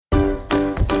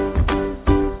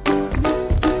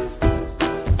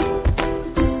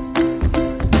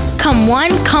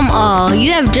one, come all.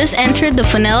 You have just entered the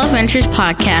Fennell Adventures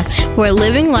podcast, where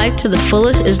living life to the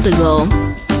fullest is the goal.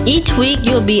 Each week,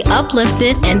 you'll be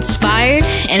uplifted, inspired,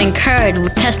 and encouraged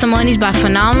with testimonies by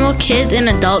phenomenal kids and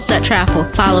adults that travel,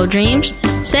 follow dreams,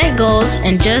 set goals,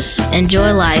 and just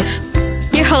enjoy life.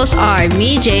 Your hosts are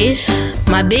me, Jace,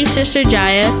 my big sister,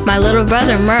 Jaya, my little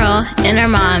brother, Merle, and our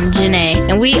mom, Janae,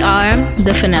 and we are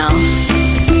the Fennells.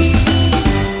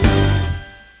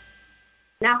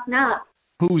 Knock, knock.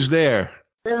 Who's there?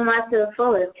 Living life to the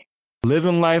fullest.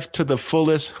 Living life to the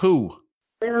fullest who?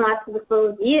 Living life to the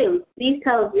fullest you. Please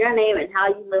tell us your name and how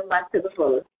you live life to the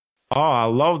fullest. Oh, I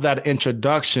love that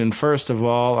introduction. First of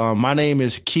all, my name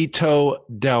is Quito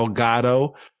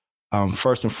Delgado.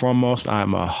 First and foremost,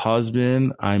 I'm a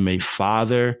husband. I'm a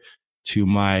father to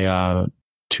my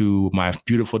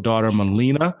beautiful daughter,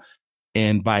 Melina.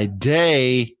 And by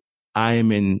day, I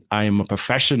am a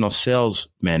professional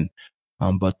salesman.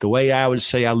 But the way I would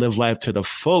say I live life to the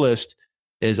fullest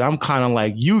is I'm kind of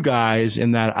like you guys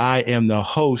in that I am the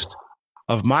host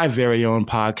of my very own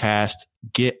podcast,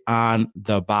 Get on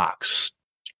the Box,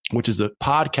 which is a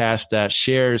podcast that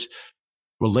shares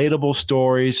relatable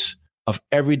stories of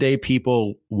everyday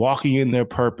people walking in their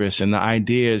purpose. And the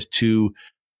idea is to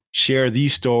share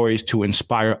these stories to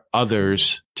inspire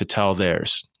others to tell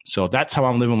theirs. So that's how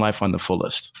I'm living life on the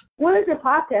fullest. Where does your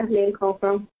podcast name come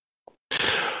from?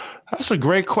 That's a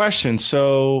great question.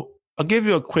 So I'll give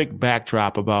you a quick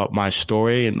backdrop about my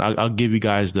story, and I'll give you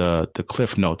guys the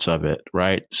cliff notes of it,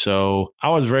 right? So I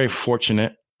was very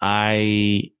fortunate.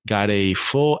 I got a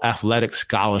full athletic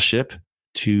scholarship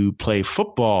to play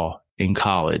football in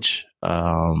college.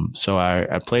 So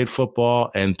I played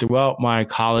football, and throughout my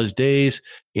college days,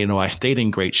 I stayed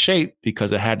in great shape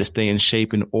because I had to stay in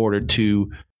shape in order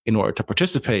to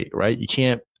participate, right?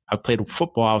 I played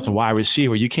football. I was a wide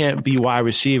receiver. You can't be wide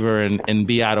receiver and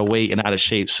be out of weight and out of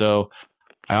shape. So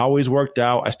I always worked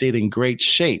out. I stayed in great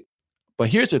shape. But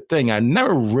here's the thing. I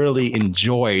never really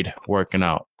enjoyed working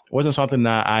out. It wasn't something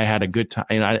that I had a good time.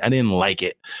 I didn't like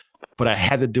it, but I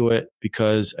had to do it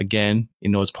because, again,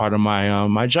 it's part of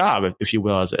my job, if you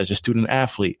will, as a student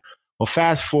athlete. Well,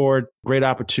 fast forward, great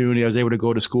opportunity. I was able to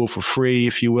go to school for free,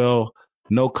 if you will,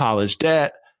 no college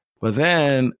debt. But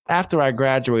then after I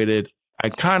graduated, I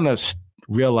kind of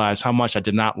realized how much I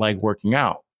did not like working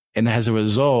out. And as a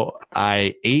result,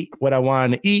 I ate what I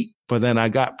wanted to eat, but then I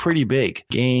got pretty big,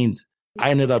 gained.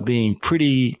 I ended up being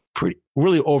pretty,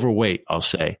 really overweight, I'll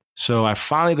say. So I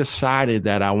finally decided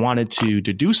that I wanted to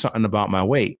do something about my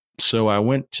weight. So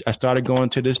I started going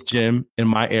to this gym in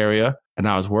my area, and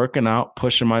I was working out,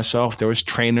 pushing myself. There was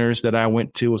trainers that I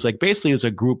went to. It was basically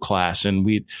a group class, and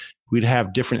we'd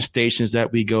have different stations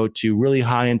that we go to, really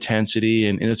high intensity.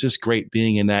 And it's just great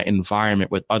being in that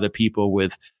environment with other people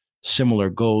with similar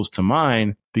goals to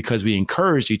mine because we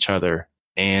encouraged each other.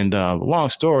 And long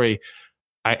story,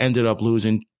 I ended up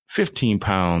losing 15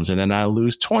 pounds, and then I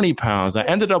lose 20 pounds. I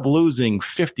ended up losing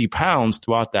 50 pounds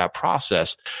throughout that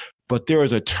process. But there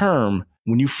was a term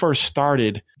when you first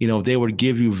started, they would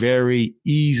give you very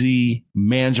easy,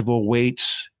 manageable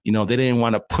weights. They didn't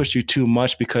want to push you too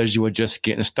much because you were just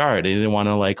getting started. They didn't want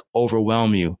to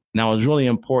overwhelm you. Now, it was really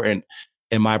important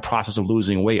in my process of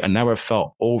losing weight. I never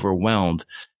felt overwhelmed.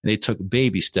 And they took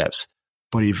baby steps.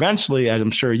 But eventually, as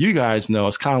I'm sure you guys know,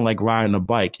 it's kind of like riding a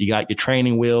bike. You got your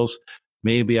training wheels.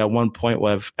 Maybe at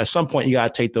some point, you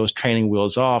got to take those training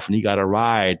wheels off and you got to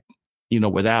ride,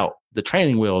 without the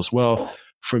training wheels. Well,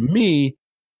 for me,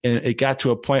 and it got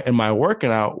to a point in my working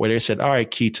out where they said, all right,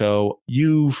 Quito,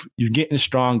 you're getting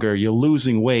stronger. You're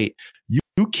losing weight.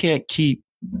 You can't keep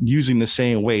using the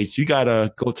same weights. You got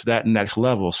to go to that next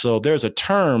level. So there's a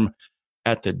term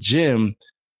at the gym,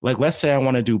 let's say I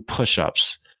want to do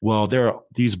push-ups. Well, there are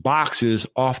these boxes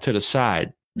off to the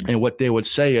side. And what they would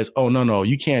say is, oh, no,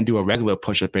 you can't do a regular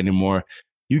push-up anymore.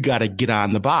 You got to get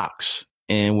on the box.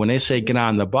 And when they say get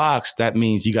on the box, that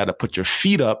means you got to put your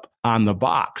feet up on the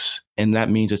box. And that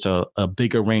means it's a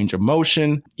bigger range of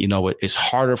motion. It's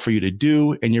harder for you to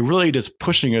do. And you're really just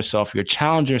pushing yourself. You're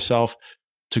challenging yourself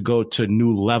to go to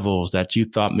new levels that you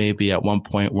thought maybe at one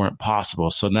point weren't possible.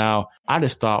 So now I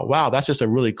just thought, wow, that's just a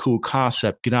really cool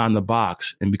concept. Get on the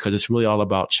box. And because it's really all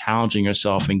about challenging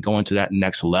yourself and going to that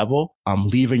next level,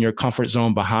 leaving your comfort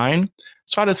zone behind.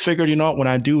 So I just figured, when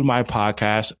I do my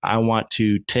podcast, I want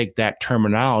to take that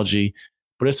terminology,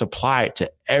 but just apply it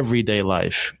to everyday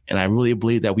life. And I really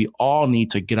believe that we all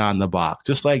need to get on the box,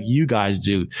 just like you guys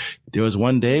do. There was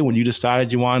one day when you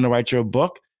decided you wanted to write your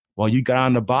book. Well, you got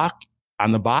on the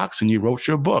box and you wrote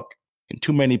your book. And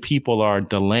too many people are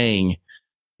delaying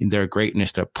in their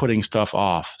greatness. They're putting stuff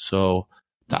off. So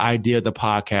the idea of the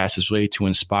podcast is really to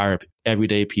inspire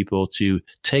everyday people to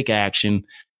take action,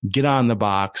 get on the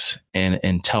box,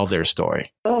 and tell their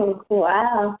story. Oh,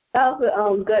 wow. That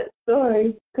was a good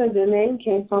story because the name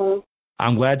came from.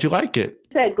 I'm glad you like it.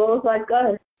 You said goals like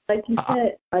us, like you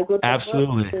said. Like with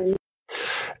absolutely.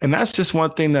 And that's just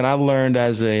one thing that I learned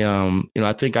as a,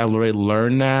 I think I already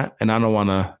learned that, and I don't want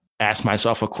to ask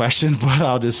myself a question, but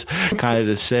I'll just kind of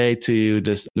just say to you,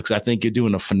 just because I think you're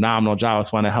doing a phenomenal job. I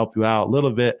just want to help you out a little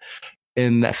bit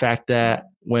in the fact that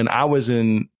when I was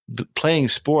in playing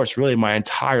sports, really my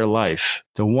entire life,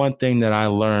 the one thing that I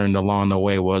learned along the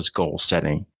way was goal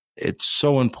setting. It's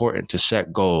so important to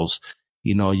set goals.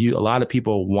 A lot of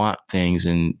people want things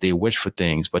and they wish for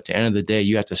things, but at the end of the day,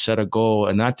 you have to set a goal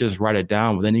and not just write it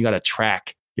down, but then you got to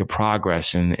track your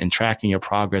progress, and tracking your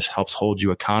progress helps hold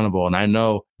you accountable. And I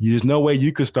know there's no way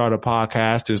you could start a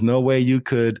podcast. There's no way you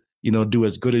could, do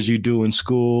as good as you do in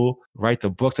school, write the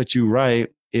book that you write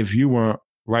if you weren't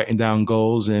writing down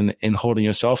goals and holding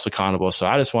yourself accountable. So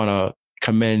I just want to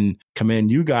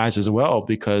commend you guys as well,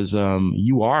 because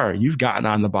you've gotten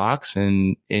on the box,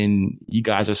 and you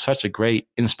guys are such a great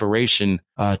inspiration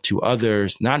to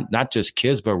others, not just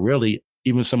kids, but really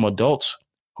even some adults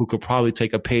who could probably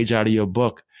take a page out of your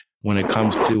book when it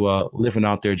comes to living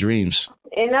out their dreams.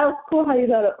 And that was cool how you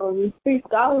got a free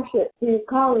scholarship to your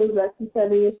college, like you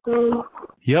said in your school.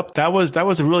 Yep, that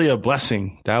was really a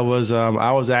blessing. That was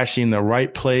I was actually in the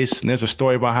right place, and there's a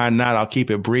story behind that. I'll keep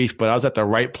it brief, but I was at the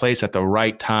right place at the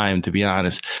right time, to be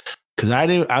honest, because I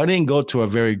didn't go to a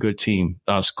very good team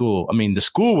school. I mean, the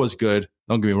school was good.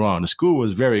 Don't get me wrong, the school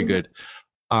was very good,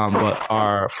 but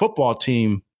our football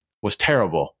team was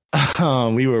terrible.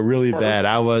 We were really bad.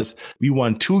 We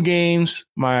won 2 games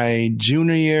my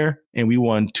junior year, and we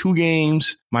won 2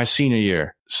 games my senior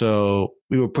year. So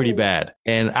we were pretty bad.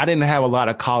 And I didn't have a lot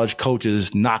of college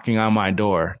coaches knocking on my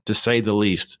door, to say the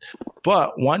least.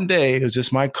 But one day, it was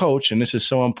just my coach, and this is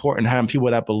so important, having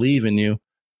people that believe in you.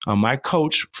 My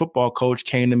coach, football coach,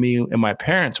 came to me and my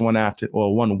parents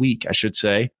one week, I should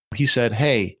say. He said,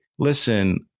 "Hey,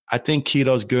 listen, I think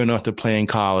Keto's good enough to play in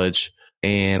college,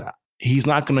 and he's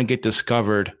not going to get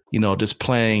discovered, just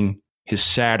playing his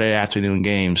Saturday afternoon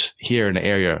games here in the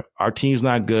area. Our team's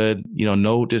not good.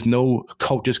 There's no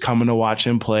coaches coming to watch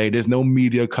him play. There's no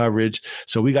media coverage.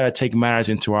 So we got to take matters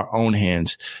into our own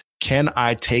hands. Can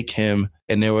I take him?"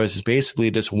 And there was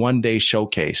basically this one-day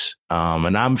showcase.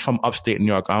 And I'm from upstate New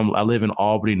York. I live in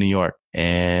Albany, New York.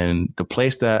 And the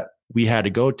place that we had to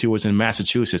go to was in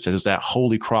Massachusetts. It was at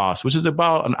Holy Cross, which is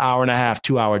about an hour and a half,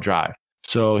 2-hour drive.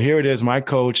 So here it is, my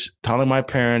coach telling my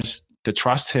parents to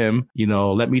trust him,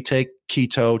 let me take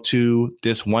Keto to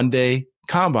this one-day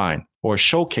combine or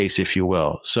showcase, if you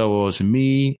will. So it was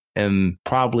me and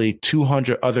probably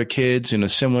 200 other kids in a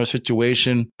similar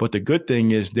situation. But the good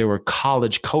thing is there were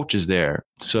college coaches there.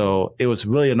 So it was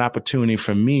really an opportunity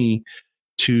for me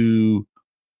to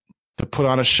put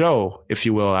on a show, if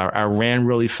you will. I ran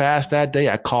really fast that day.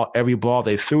 I caught every ball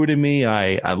they threw to me.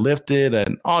 I lifted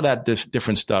and all that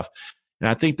different stuff. And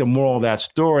I think the moral of that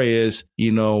story is,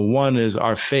 one is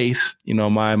our faith.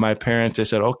 My parents, they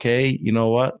said, okay, you know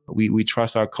what? We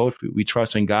trust our coach. We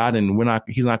trust in God, and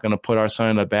he's not going to put our son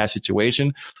in a bad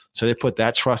situation. So they put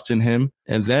that trust in him.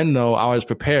 And then, I was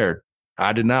prepared.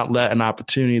 I did not let an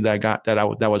opportunity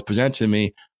that was presented to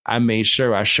me. I made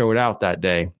sure I showed out that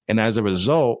day. And as a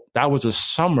result, that was the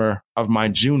summer of my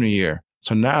junior year.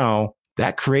 So now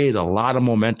that created a lot of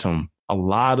momentum. A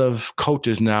lot of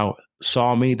coaches now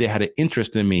saw me. They had an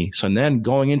interest in me. So then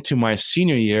going into my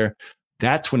senior year,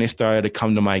 that's when they started to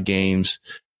come to my games.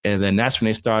 And then that's when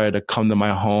they started to come to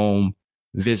my home,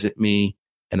 visit me.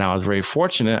 And I was very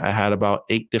fortunate. I had about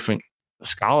 8 different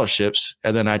scholarships.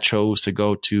 And then I chose to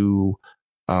go to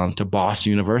Boston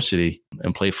University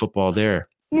and play football there.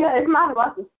 Yeah, it's not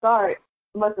about the start,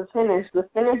 but the finish. The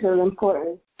finish is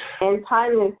important. And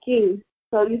timing is key.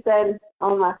 So you said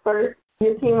on my first,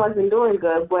 your team wasn't doing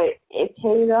good, but it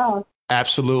paid off.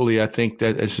 Absolutely. I think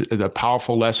that it's a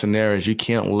powerful lesson there is you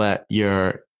can't let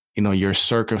your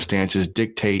circumstances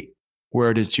dictate where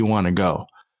it is you want to go.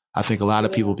 I think a lot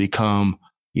of people become,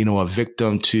 a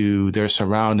victim to their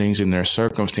surroundings and their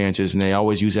circumstances, and they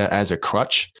always use that as a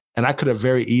crutch. And I could have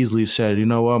very easily said,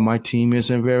 my team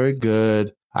isn't very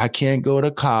good. I can't go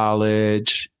to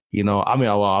college. I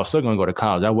was still going to go to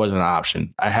college. That wasn't an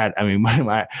option.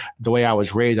 The way I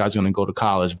was raised, I was going to go to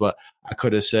college, but I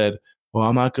could have said, well,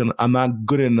 I'm not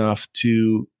good enough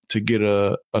to get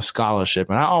a scholarship.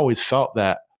 And I always felt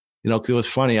that, because it was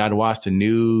funny. I'd watch the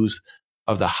news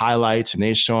of the highlights and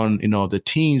they showing, the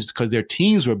teams, because their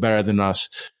teams were better than us.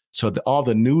 So all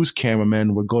the news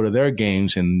cameramen would go to their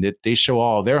games and they show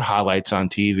all their highlights on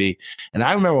TV. And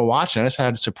I remember watching, I just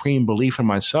had supreme belief in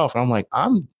myself. And I'm like, I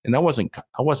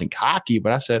wasn't cocky,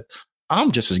 but I said,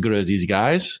 I'm just as good as these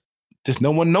guys. Just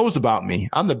no one knows about me.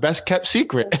 I'm the best kept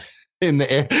secret in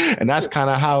the air. And that's kind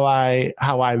of how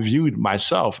I viewed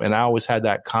myself. And I always had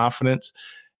that confidence.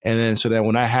 And then, so then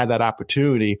when I had that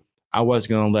opportunity, I was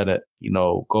going to let it,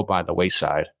 go by the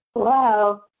wayside.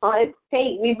 Wow. Well, it's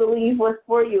fate. We believe what's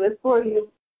for you is for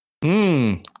you.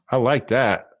 I like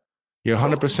that. You're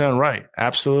 100% right.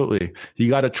 Absolutely. You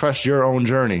got to trust your own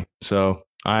journey. So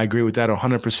I agree with that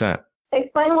 100%.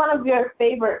 Explain one of your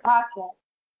favorite podcasts.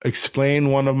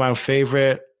 Explain one of my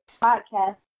favorite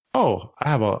podcasts. Oh, I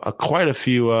have quite a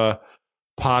few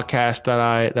podcasts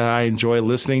that I enjoy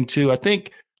listening to. I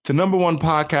think the number one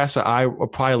podcast that I will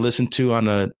probably listen to on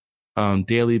a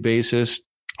daily basis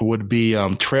would be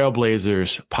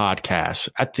Trailblazers podcast.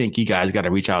 I think you guys got to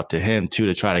reach out to him too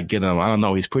to try to get him. I don't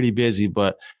know. He's pretty busy,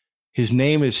 but his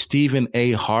name is Stephen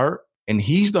A. Hart, and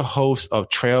he's the host of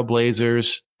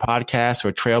Trailblazers podcast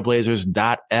or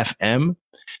trailblazers.fm.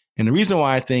 And the reason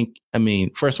why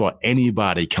first of all,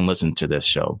 anybody can listen to this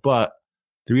show, but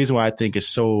the reason why I think it's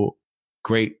so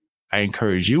great, I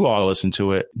encourage you all to listen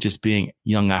to it, just being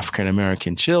young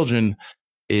African-American children,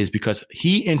 is because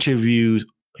he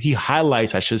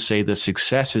highlights, I should say, the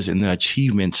successes and the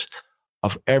achievements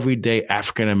of everyday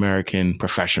African-American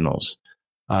professionals.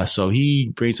 So he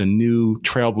brings a new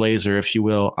trailblazer, if you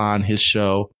will, on his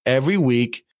show every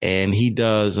week. And he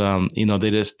does,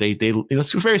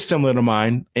 it's very similar to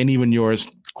mine and even yours,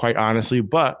 quite honestly,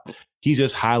 but he's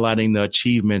just highlighting the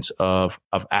achievements of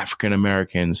African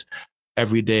Americans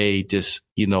every day, just,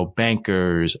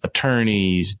 bankers,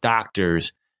 attorneys,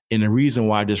 doctors. And the reason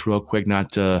why, just real quick,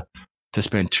 not to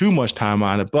spend too much time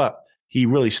on it, but he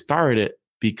really started it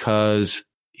because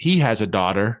he has a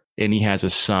daughter and he has a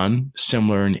son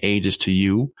similar in ages to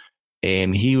you.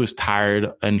 And he was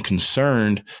tired and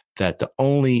concerned that the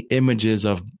only images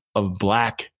of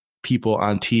Black people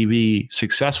on TV,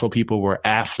 successful people, were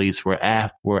athletes, were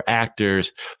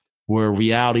actors, were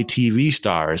reality TV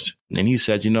stars. And he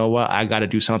said, you know what, I got to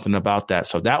do something about that.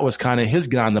 So that was kind of his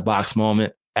get on the box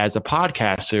moment as a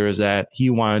podcaster, is that he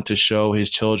wanted to show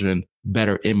his children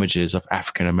better images of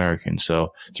African Americans.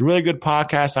 So it's a really good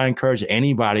podcast. I encourage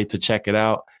anybody to check it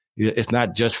out. It's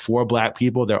not just for Black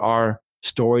people. There are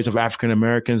stories of African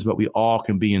Americans, but we all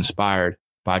can be inspired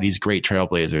by these great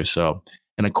trailblazers. So,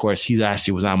 and of course, he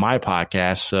actually was on my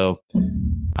podcast. So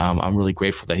I'm really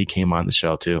grateful that he came on the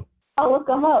show too. I'll look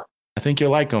him up. I think you'll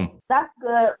like him. That's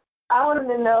good. I wanted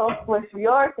to know what's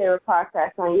your favorite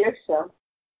podcast on your show.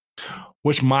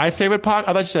 Which my favorite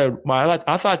podcast?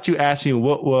 I thought you asked me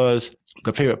what was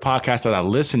the favorite podcast that I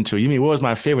listened to. You mean what was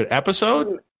my favorite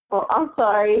episode? Well, I'm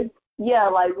sorry. Yeah,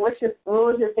 like what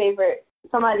was your favorite?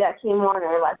 Somebody that came on,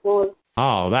 or like what was?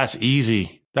 Oh, that's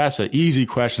easy. That's an easy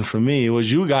question for me. It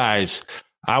was you guys.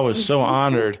 I was so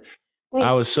honored.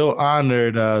 I was so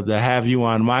honored to have you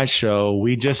on my show.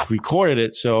 We just recorded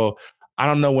it, so I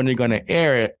don't know when you're going to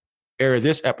air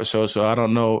this episode. So I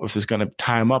don't know if it's going to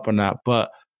time up or not.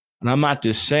 But, and I'm not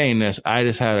just saying this. I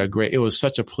just had it was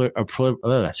such a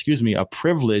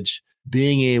privilege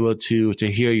being able to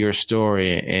hear your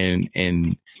story.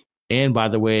 And by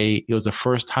the way, it was the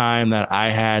first time that I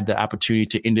had the opportunity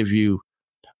to interview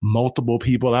multiple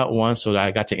people at once. So that I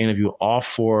got to interview all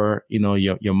four,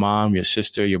 your mom, your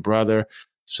sister, your brother.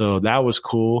 So that was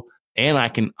cool. And I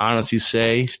can honestly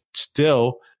say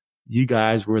still, you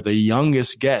guys were the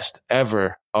youngest guest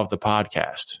ever of the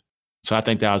podcast. So I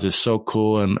think that was just so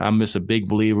cool. And I'm just a big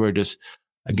believer. Just,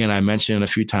 again, I mentioned it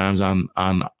a few times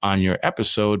on your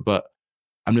episode, but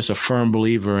I'm just a firm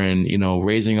believer in,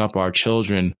 raising up our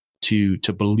children to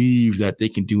believe that they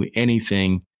can do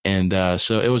anything. And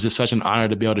so it was just such an honor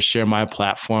to be able to share my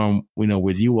platform,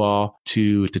 with you all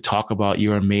to talk about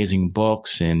your amazing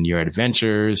books and your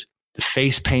adventures, the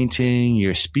face painting,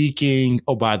 your speaking.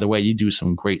 Oh, by the way, you do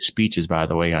some great speeches, by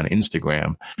the way, on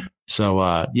Instagram.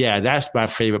 So, that's my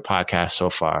favorite podcast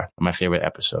so far, my favorite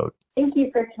episode. Thank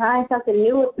you for trying something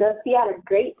new with us. We had a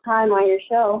great time on your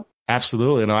show.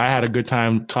 Absolutely. I had a good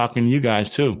time talking to you guys,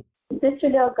 too.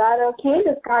 Mr. Delgado, can you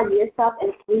describe yourself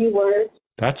in 3 words?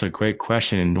 That's a great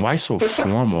question. Why so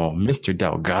formal? Mr.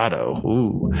 Delgado.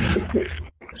 Ooh.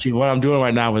 See, what I'm doing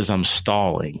right now is I'm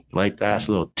stalling. Like, that's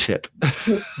a little tip.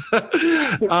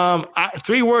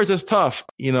 3 words is tough.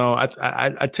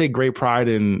 I take great pride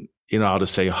in, I'll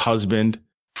just say husband,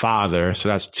 father. So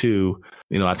that's 2.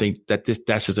 I think that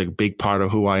that's just a big part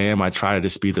of who I am. I try to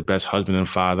just be the best husband and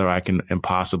father I can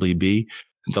possibly be.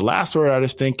 the last word I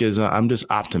just think is I'm just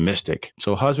optimistic.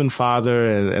 So husband, father,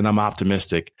 and I'm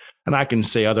optimistic. And I can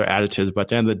say other adjectives, but at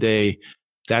the end of the day,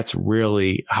 that's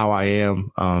really how I am.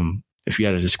 If you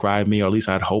had to describe me, or at least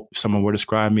I'd hope someone would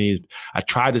describe me, I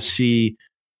try to see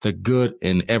the good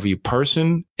in every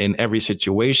person, in every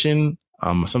situation.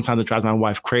 Sometimes it drives my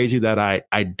wife crazy that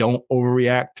I don't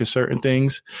overreact to certain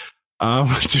things.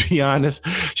 To be honest,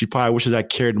 she probably wishes I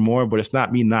cared more, but it's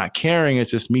not me not caring.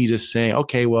 It's just me just saying,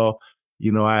 okay, well,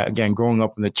 you know, again, growing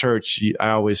up in the church, I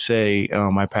always say,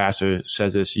 my pastor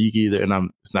says this, you can either,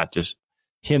 and it's not just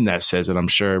him that says it, I'm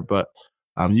sure, but,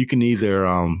 you can either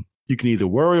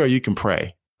worry or you can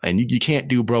pray, and you can't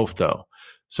do both though.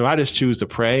 So I just choose to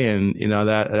pray, and, you know,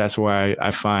 that's where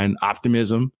I find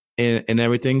optimism in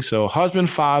everything. So husband,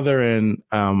 father, and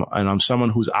I'm someone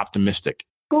who's optimistic.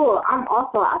 Cool. I'm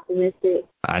also optimistic.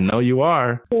 I know you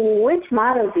are. Which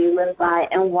motto do you live by,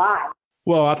 and why?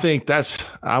 Well, I think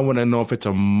I wouldn't know if it's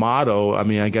a motto. I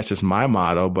mean, I guess it's my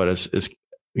motto, but it's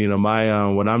you know, my,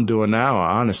 what I'm doing now,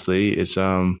 honestly, is,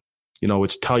 you know,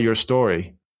 it's tell your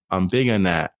story. I'm big on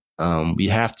that. We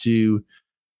have to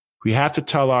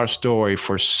tell our story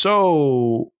for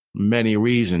so many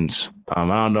reasons. I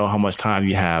don't know how much time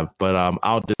you have, but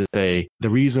I'll just say the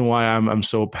reason why I'm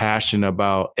so passionate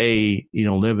about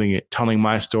living it, telling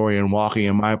my story and walking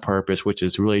in my purpose, which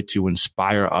is really to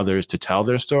inspire others to tell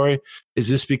their story, is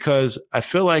just because I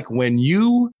feel like when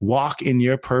you walk in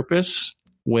your purpose,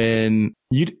 when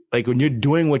you're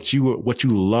doing what you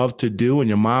love to do, and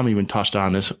your mom even touched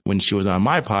on this when she was on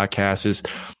my podcast, is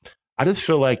I just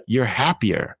feel like you're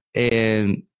happier.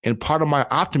 And part of my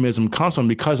optimism comes from,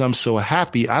 because I'm so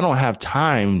happy, I don't have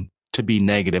time to be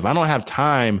negative. I don't have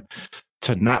time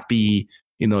to not be,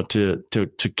 you know, to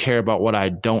care about what I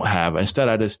don't have. Instead,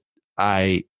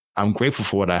 I'm grateful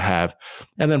for what I have.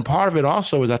 And then part of it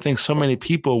also is, I think so many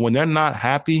people, when they're not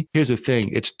happy, here's the thing,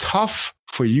 it's tough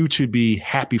for you to be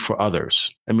happy for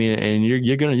others. I mean, and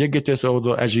you'll get this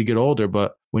as you get older,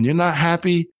 but when you're not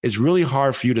happy, it's really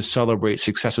hard for you to celebrate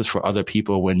successes for other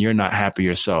people when you're not happy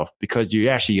yourself, because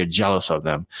you're jealous of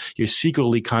them. You're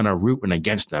secretly kind of rooting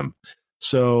against them.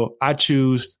 So I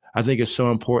think it's so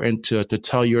important to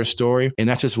tell your story. And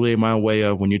that's just really my way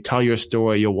of, when you tell your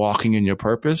story, you're walking in your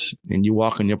purpose, and you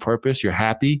walk in your purpose, you're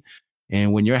happy.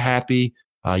 And when you're happy,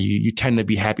 you tend to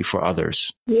be happy for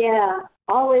others. Yeah.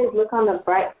 Always look on the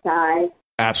bright side.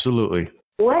 Absolutely.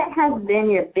 What has been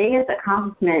your biggest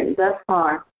accomplishment thus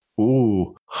far?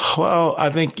 Ooh, well, I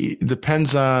think it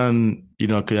depends on, you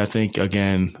know, because I think,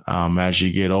 again, as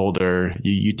you get older,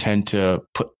 you tend to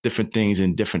put different things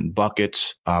in different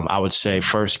buckets. I would say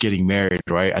first, getting married,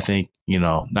 right? I think, you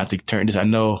know, not to turn this, I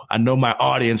know my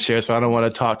audience here, so I don't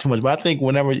want to talk too much, but I think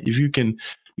if you can,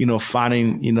 you know,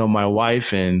 finding, you know, my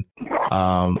wife and,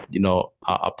 you know,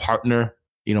 a partner,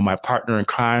 you know, my partner in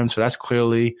crime. So that's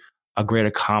clearly a great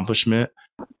accomplishment.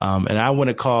 And I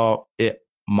wouldn't call it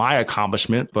my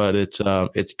accomplishment, but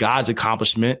it's God's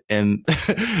accomplishment. And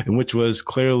which was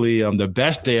clearly, the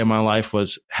best day of my life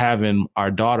was having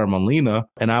our daughter, Melina.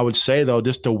 And I would say, though,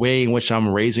 just the way in which I'm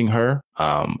raising her,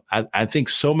 I think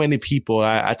so many people,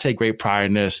 I take great pride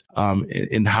in this,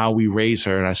 in how we raise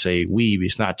her. And I say we,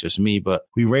 it's not just me, but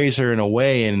we raise her in a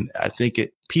way. And I think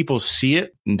people see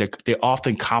it, and they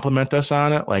often compliment us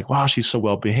on it. Like, wow, she's so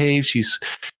well behaved. She's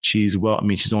well, I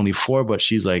mean, she's only 4, but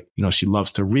she's like, you know, she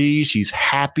loves to read. She's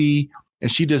happy. And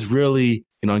she just really,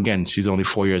 you know, again, she's only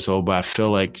 4 years old, but I feel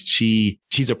like she's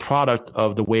a product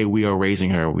of the way we are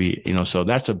raising her. So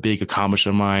that's a big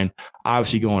accomplishment of mine.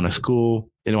 Obviously going to school,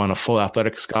 you know, on a full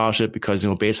athletic scholarship, because, you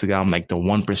know, basically I'm like the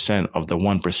 1% of the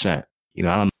 1%. You know,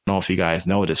 I don't know if you guys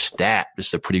know the stat. This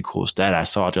is a pretty cool stat I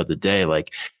saw the other day.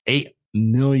 Like 8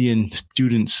 million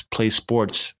students play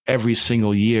sports every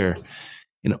single year,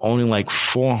 and only like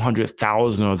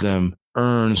 400,000 of them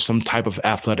earn some type of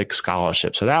athletic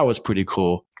scholarship. So that was pretty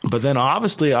cool. But then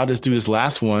obviously I'll just do this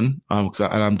last one. And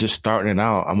I'm just starting it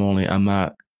out.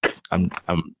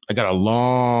 I got a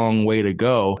long way to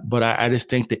go, but I just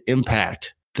think the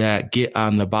impact that Get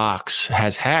on the Box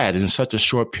has had in such a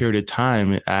short period of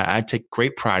time, I take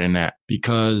great pride in that,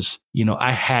 because, you know,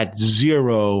 I had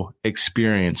zero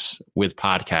experience with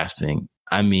podcasting.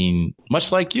 I mean,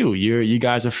 much like you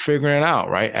guys are figuring it out,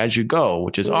 right, as you go,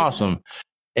 which is awesome.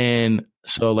 And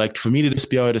so, like, for me to just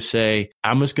be able to say,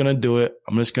 I'm just going to do it.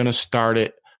 I'm just going to start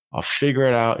it. I'll figure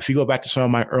it out. If you go back to some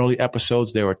of my early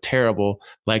episodes, they were terrible.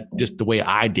 Like, just the way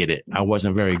I did it, I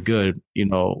wasn't very good, you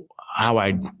know, how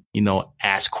I, you know,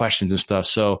 ask questions and stuff.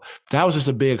 So that was just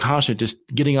a big accomplishment, just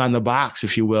getting on the box,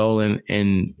 if you will,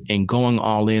 and going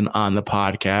all in on the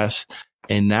podcast.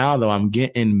 And now, though, I'm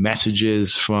getting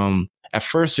messages from at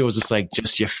first it was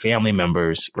just your family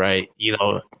members, right?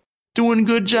 Doing a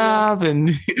good job.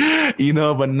 And,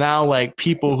 but now like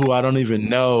people who I don't even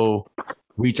know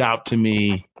reach out to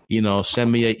me,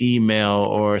 send me an email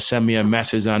or send me a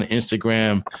message on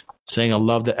Instagram saying, I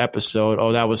love the episode.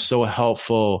 Oh, that was so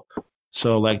helpful.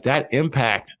 So like that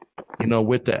impact,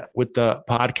 with the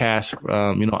podcast,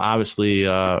 obviously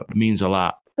means a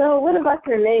lot. So what about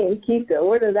your name, Keto?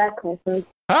 Where does that come from?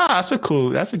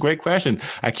 That's a great question.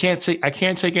 I can't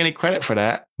take any credit for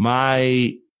that.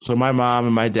 My mom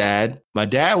and my dad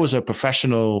was a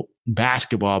professional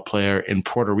basketball player in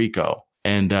Puerto Rico.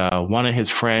 And one of his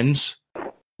friends,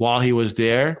 while he was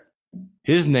there,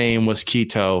 his name was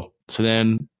Keto. So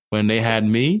then when they had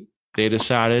me, they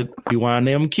decided we want to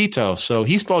name him Keto. So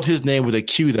he spelled his name with a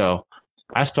Q, though.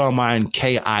 I spelled mine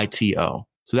Kito.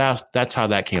 So that's how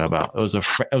that came about. It was a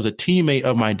teammate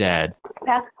of my dad.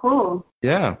 That's cool.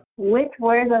 Yeah. Which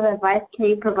words of advice can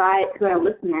you provide to our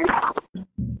listeners?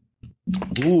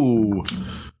 Ooh.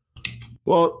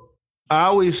 Well, I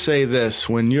always say this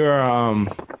when you're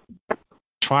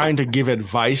trying to give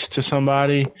advice to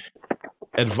somebody.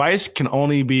 Advice can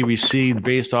only be received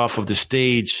based off of the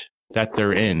stage that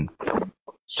they're in.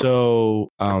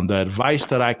 So the advice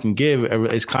that I can give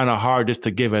is kind of hard just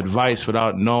to give advice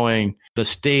without knowing the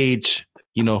stage.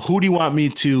 Who do you want me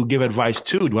to give advice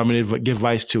to? Do you want me to give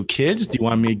advice to kids? Do you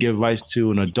want me to give advice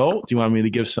to an adult? Do you want me to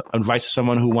give advice to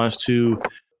someone who wants to?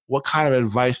 What kind of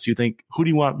advice do you think? Who do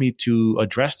you want me to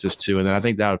address this to? And then I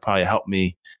think that would probably help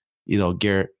me,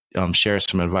 Garrett, share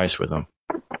some advice with them.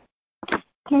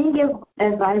 Can you give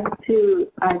advice to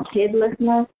our kid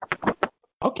listeners?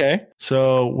 Okay.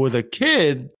 So with a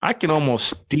kid, I can almost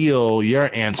steal your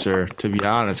answer, to be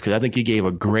honest, because I think you gave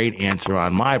a great answer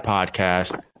on my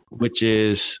podcast, which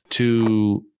is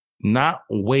to not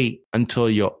wait until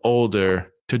you're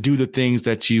older to do the things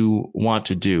that you want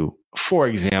to do. For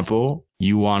example,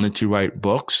 you wanted to write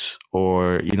books,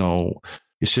 or, your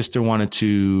sister wanted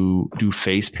to do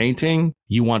face painting.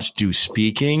 You want to do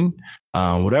speaking,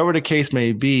 whatever the case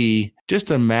may be. Just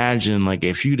imagine like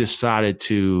if you decided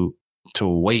to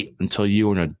wait until you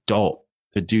were an adult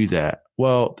to do that.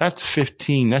 Well, that's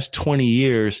 20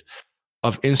 years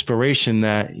of inspiration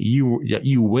that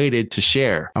you waited to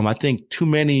share. I think too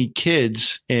many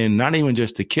kids, and not even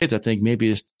just the kids, I think maybe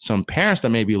it's some parents that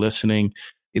may be listening,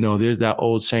 there's that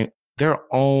old saying, they're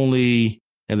only,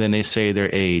 and then they say their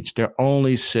age, they're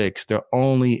only 6, they're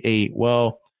only 8.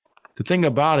 Well, the thing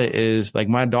about it is like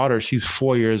my daughter, she's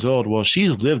 4 years old. Well,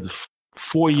 she's lived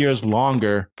 4 years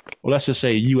longer. Well, let's just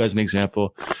say you as an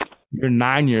example, you're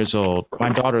 9 years old. My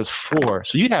daughter is 4.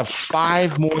 So you have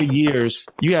 5 more years.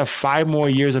 You have 5 more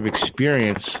years of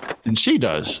experience than she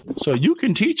does. So you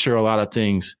can teach her a lot of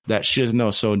things that she doesn't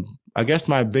know. So I guess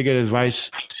my biggest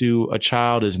advice to a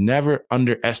child is never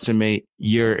underestimate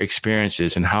your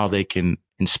experiences and how they can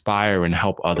inspire and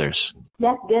help others.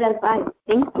 That's good advice.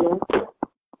 Thank you.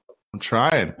 I'm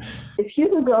trying. If you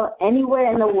could go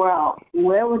anywhere in the world,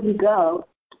 where would you go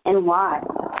and why?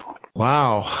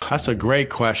 Wow, that's a great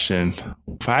question.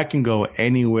 If I can go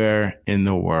anywhere in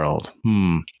the world,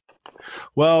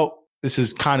 well, this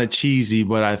is kind of cheesy,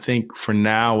 but I think for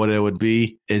now, what it would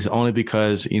be is only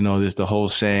because, there's the whole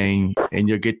saying, and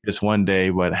you'll get this one day,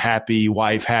 but happy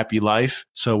wife, happy life.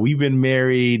 So we've been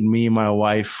married, me and my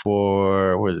wife,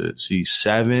 for,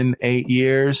 7-8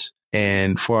 years.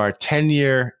 And for our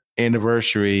 10-year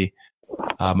anniversary,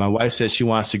 my wife said she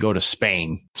wants to go to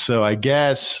Spain. So I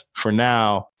guess for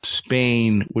now,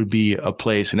 Spain would be a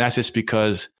place. And that's just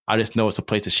because I just know it's a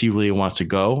place that she really wants to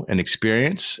go and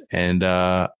experience. And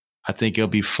I think it'll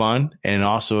be fun. And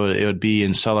also it would be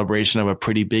in celebration of a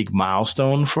pretty big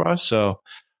milestone for us. So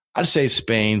I'd say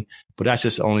Spain, but that's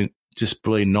just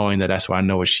really knowing that that's where I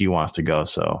know where she wants to go.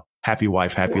 So happy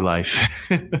wife, happy life.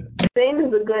 Spain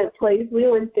is a good place. We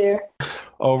went there.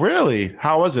 Oh, really?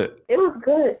 How was it? It was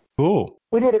good. Cool.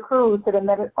 We did a cruise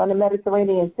on the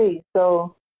Mediterranean Sea.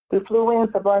 So we flew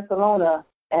into Barcelona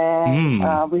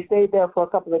and we stayed there for a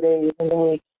couple of days, and then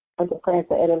we went to France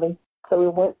and Italy. So we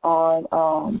went on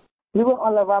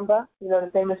La Rambla, the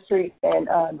famous street in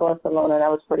Barcelona.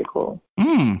 That was pretty cool.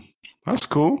 That's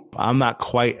cool. I'm not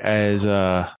quite as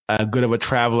good of a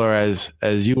traveler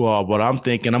as you are, but I'm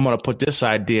thinking I'm going to put this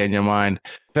idea in your mind.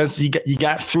 Since you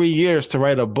got 3 years to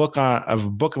write a book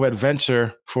of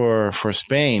adventure for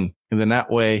Spain, and then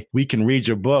that way we can read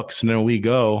your books, and then we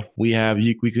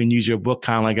can use your book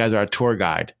kind of like as our tour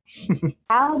guide.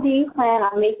 How do you plan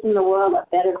on making the world a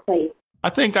better place? I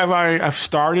think I've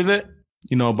started it.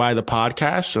 by the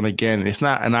podcast. And again, it's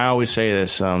not, and I always say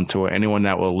this to anyone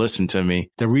that will listen to me.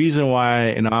 The reason why,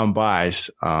 and I'm biased,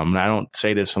 and I don't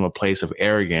say this from a place of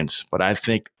arrogance, but I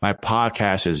think my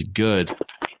podcast is good,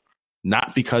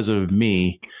 not because of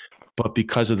me, but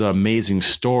because of the amazing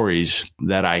stories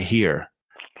that I hear.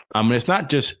 It's not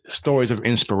just stories of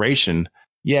inspiration.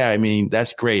 Yeah, I mean,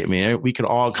 that's great. I mean, we could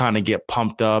all kind of get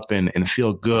pumped up and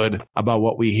feel good about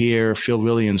what we hear, feel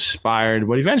really inspired.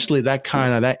 But eventually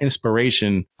that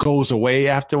inspiration goes away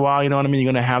after a while. You know what I mean?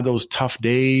 You're going to have those tough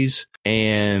days.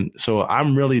 And so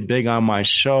I'm really big on my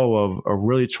show of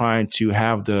really trying to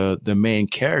have the main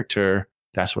character.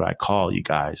 That's what I call you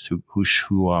guys who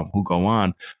go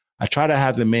on. I try to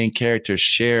have the main character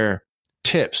share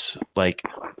tips like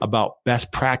about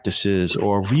best practices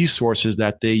or resources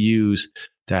that they use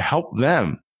to help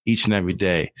them each and every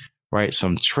day, right?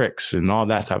 Some tricks and all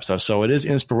that type of stuff. So it is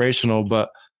inspirational,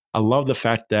 but I love the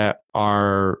fact that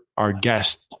our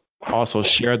guests also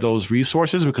share those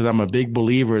resources because I'm a big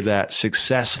believer that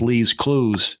success leaves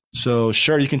clues. So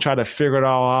sure, you can try to figure it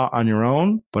all out on your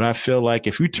own, but I feel like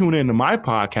if you tune into my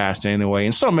podcast anyway,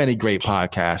 and so many great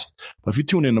podcasts, but if you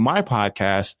tune into my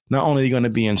podcast, not only are you going to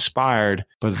be inspired,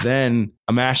 but then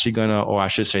I'm actually going to, or I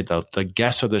should say the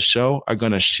guests of the show are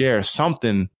going to share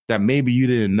something that maybe you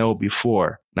didn't know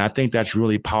before. And I think that's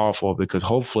really powerful because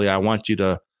hopefully I want you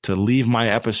to leave my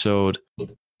episode,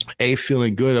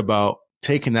 feeling good about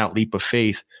taking that leap of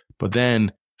faith, but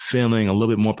then feeling a little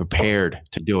bit more prepared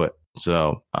to do it.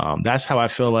 So that's how I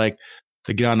feel like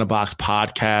the Get On the Box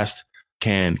podcast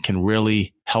can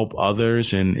really help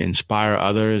others and inspire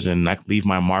others and like leave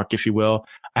my mark, if you will.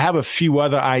 I have a few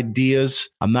other ideas.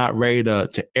 I'm not ready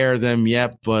to air them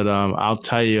yet, but I'll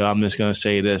tell you, I'm just going to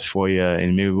say this for you,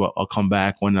 and maybe I'll come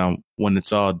back when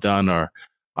it's all done or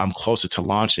I'm closer to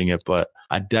launching it. But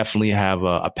I definitely have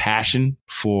a passion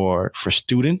for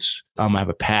students. I have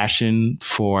a passion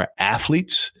for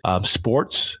athletes,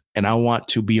 sports, and I want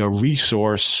to be a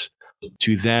resource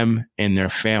to them and their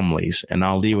families. And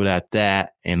I'll leave it at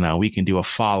that. And we can do a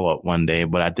follow up one day.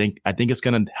 But I think it's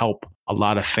going to help a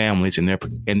lot of families in their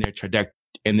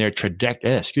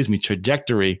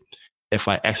trajectory if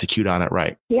I execute on it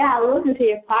right. Yeah, I listen to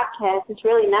your podcast. It's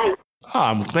really nice.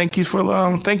 Thank you for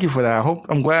that.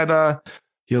 I'm glad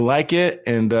you like it,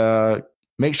 and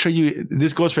make sure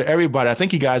this goes for everybody. I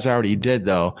think you guys already did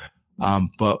though.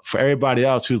 But for everybody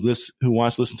else who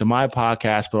wants to listen to my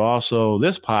podcast, but also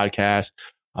this podcast,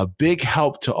 a big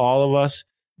help to all of us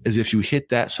is if you hit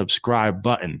that subscribe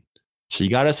button. So you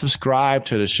got to subscribe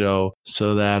to the show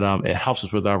so that it helps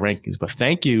us with our rankings. But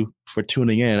thank you for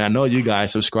tuning in. I know you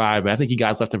guys subscribe, and I think you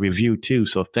guys left a review too.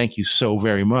 So thank you so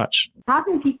very much. How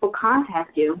can people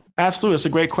contact you? Absolutely. It's a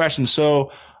great question.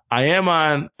 So we have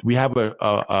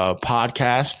a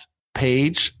podcast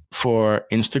page for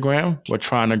Instagram. We're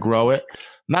trying to grow it.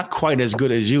 Not quite as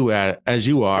good as you are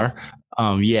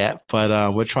yet,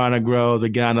 but we're trying to grow the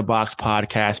Get On the Box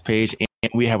podcast page, and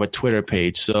we have a Twitter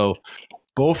page. So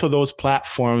both of those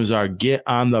platforms are Get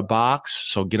On the Box.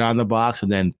 So Get On the Box,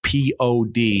 and then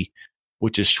POD,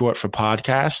 which is short for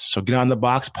podcast. So Get On the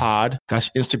Box Pod. That's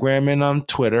Instagram and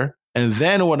Twitter. And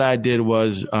then what I did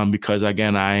was, because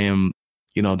again, I am,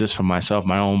 this for myself,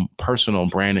 my own personal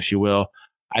brand, if you will,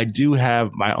 I do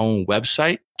have my own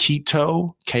website,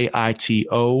 Kito,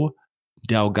 Kito,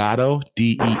 Delgado,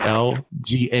 Delgado,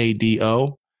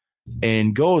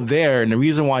 and go there. And the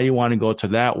reason why you want to go to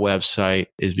that website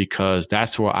is because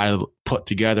that's where I put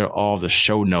together all the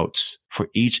show notes for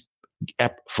each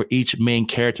main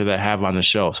character that I have on the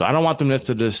show. So I don't want them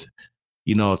to just,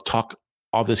 talk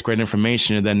all this great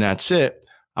information and then that's it.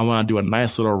 I want to do a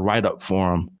nice little write-up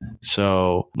for them.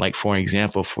 So like, for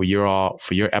example, for your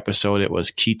episode, it was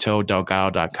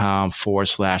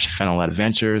ketodelgado.com/Fennel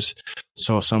Adventures.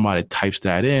 So if somebody types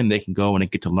that in, they can go and they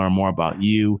get to learn more about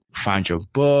you, find your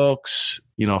books,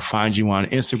 find you on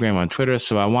Instagram, on Twitter.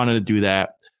 So I wanted to do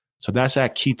that. So that's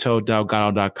at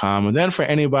ketodelgado.com. And then for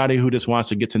anybody who just wants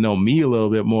to get to know me a little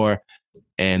bit more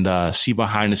and see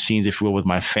behind the scenes, if you will, with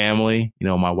my family,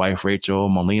 my wife, Rachel,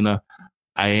 Melina,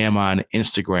 I am on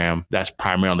Instagram. That's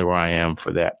primarily where I am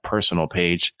for that personal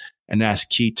page. And that's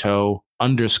Kito_Delgado.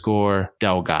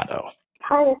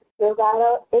 Hi,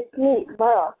 Delgado. It's me,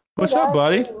 Merle. What's up,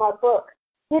 buddy? My book.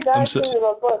 Your daughter's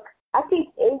my book. I teach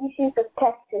ABCs of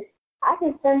Texas. I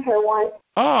can send her one.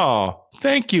 Oh,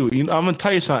 thank you. I'm going to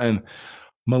tell you something.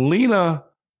 Melina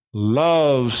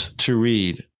loves to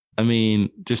read. I mean,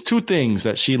 there's two things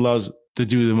that she loves to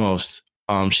do the most.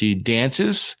 She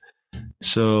dances.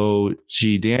 So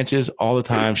she dances all the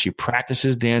time. She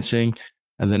practices dancing.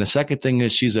 And then the second thing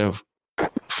is she's a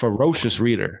ferocious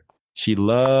reader. She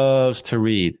loves to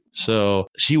read. So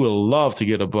she would love to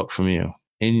get a book from you.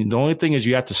 And the only thing is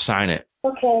you have to sign it.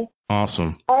 Okay.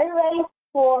 Awesome. Are you ready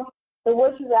for the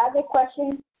Would You Rather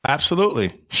question?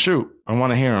 Absolutely. Shoot. I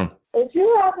want to hear them. Would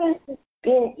you rather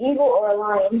be an eagle or a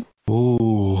lion?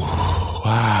 Ooh,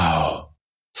 wow.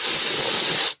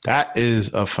 That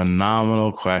is a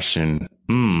phenomenal question.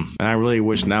 And I really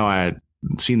wish now I had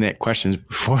seen that question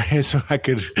beforehand so I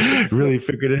could really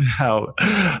figure it out.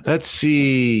 Let's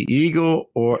see. Eagle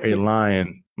or a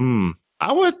lion?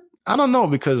 I don't know,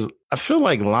 because I feel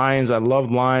like lions, I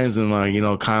love lions, and like, you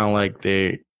know, kind of like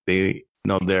they're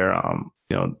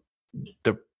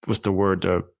what's the word?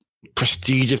 The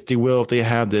prestige, if they will, if they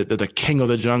have the king of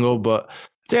the jungle. But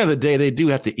at the end of the day, they do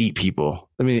have to eat people.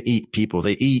 I mean, eat people.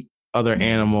 They eat other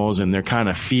animals, and they're kind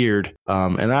of feared.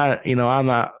 And I'm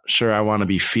not sure I want to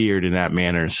be feared in that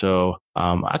manner. So,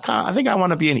 I think I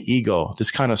want to be an eagle,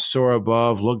 just kind of soar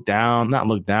above, not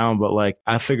look down, but like,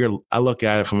 I look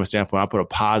at it from a standpoint, I put a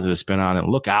positive spin on it,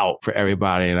 look out for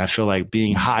everybody. And I feel like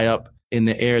being high up in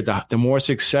the air, the more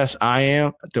success I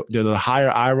am, the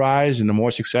higher I rise and the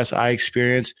more success I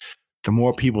experience, the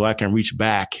more people I can reach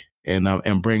back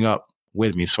and bring up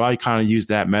with me. So I kind of use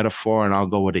that metaphor, and I'll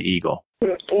go with the eagle.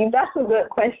 That's a good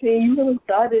question. You really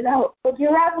thought it out. Would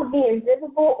you rather be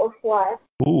invisible or fly?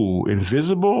 Ooh,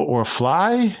 invisible or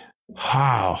fly?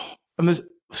 Wow.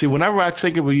 See, whenever I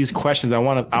think about these questions, I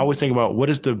always think about what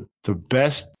is the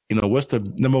best, what's the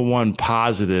number one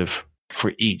positive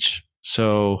for each.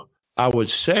 So I would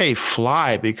say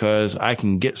fly, because I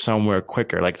can get somewhere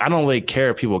quicker. Like, I don't really care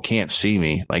if people can't see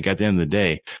me, like, at the end of the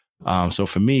day. So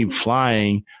for me,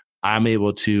 flying, I'm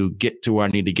able to get to where I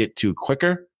need to get to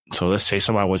quicker. So let's say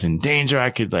somebody was in danger, I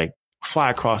could like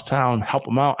fly across town, help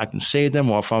them out. I can save them.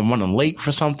 Or if I'm running late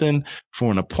for something, for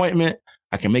an appointment,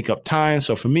 I can make up time.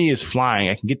 So for me, it's flying.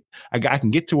 I can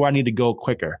get to where I need to go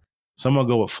quicker. So I'm going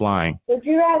to go with flying. Would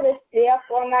you rather stay up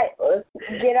all night or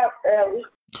get up early?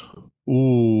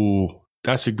 Ooh,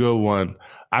 that's a good one.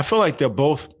 I feel like they're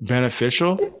both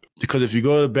beneficial, because if you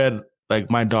go to bed,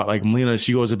 like my daughter, like Melina,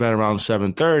 she goes to bed around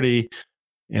 7:30.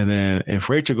 And then if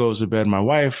Rachel goes to bed, my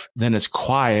wife, then it's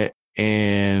quiet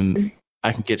and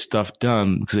I can get stuff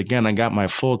done, because again, I got my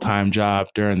full-time job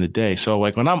during the day. So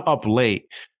like when I'm up late,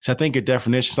 so I think a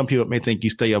definition, some people may think you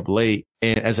stay up late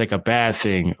and as like a bad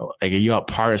thing, like you're up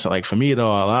partying. So like for me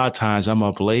though, a lot of times I'm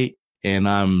up late and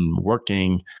I'm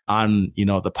working on,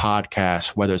 the podcast,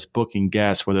 whether it's booking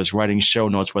guests, whether it's writing show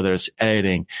notes, whether it's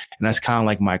editing. And that's kind of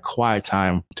like my quiet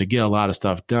time to get a lot of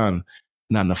stuff done.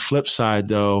 And on the flip side,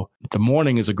 though, the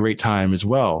morning is a great time as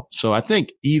well. So I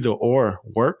think either or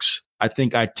works. I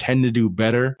think I tend to do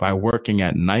better by working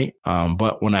at night.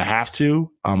 But when I have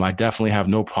to, I definitely have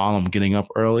no problem getting up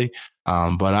early.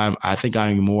 But I think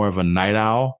I'm more of a night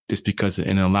owl, just because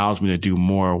it allows me to do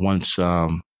more once,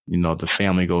 the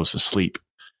family goes to sleep.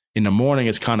 In the morning,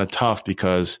 it's kind of tough,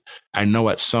 because I know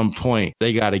at some point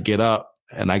they got to get up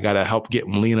and I got to help get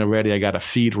Melina ready. I got to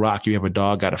feed Rocky. We have a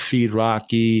dog, got to feed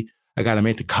Rocky. I got to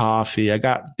make the coffee. I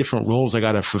got different roles I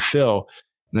got to fulfill.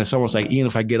 And then someone's like, Ian,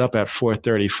 if I get up at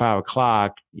 4:30, 5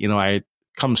 o'clock, I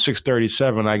come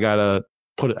 6:37, I got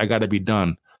to be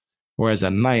done. Whereas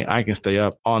at night, I can stay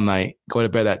up all night, go to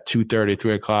bed at 2:30,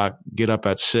 3 o'clock, get up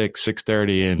at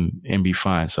 6:30 and be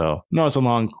fine. So no,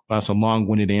 that's a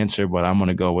long-winded answer, but I'm going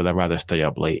to go with I'd rather stay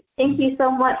up late. Thank you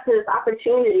so much for this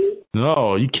opportunity.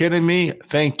 No, you kidding me?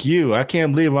 Thank you. I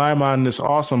can't believe I'm on this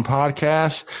awesome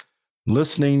podcast,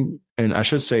 listening, and I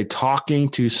should say talking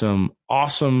to some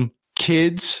awesome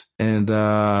kids. And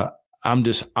I'm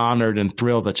just honored and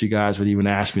thrilled that you guys would even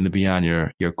ask me to be on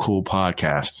your cool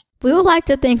podcast. We would like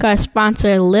to thank our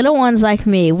sponsor, Little Ones Like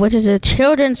Me, which is a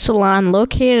children's salon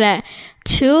located at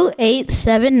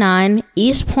 2879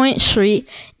 East Point Street,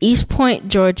 East Point,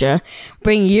 Georgia.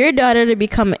 Bring your daughter to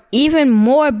become even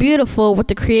more beautiful with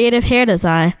the creative hair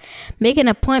design. Make an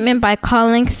appointment by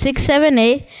calling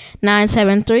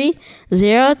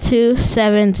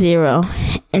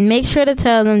 678-973-0270. And make sure to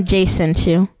tell them Jay sent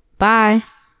you. Bye.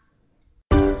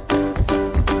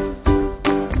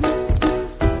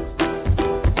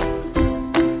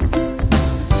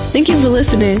 Thank you for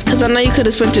listening, because I know you could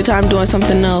have spent your time doing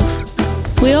something else.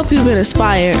 We hope you've been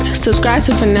inspired. Subscribe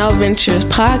to Fennell Ventures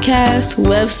podcast,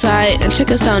 website, and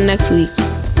check us out next week.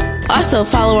 Also,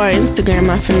 follow our Instagram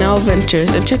at Fennell Ventures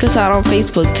and check us out on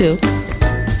Facebook too.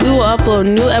 We will upload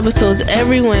new episodes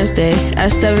every Wednesday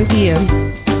at 7 p.m.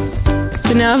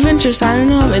 Fennell Ventures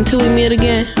signing off until we meet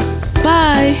again.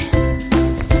 Bye!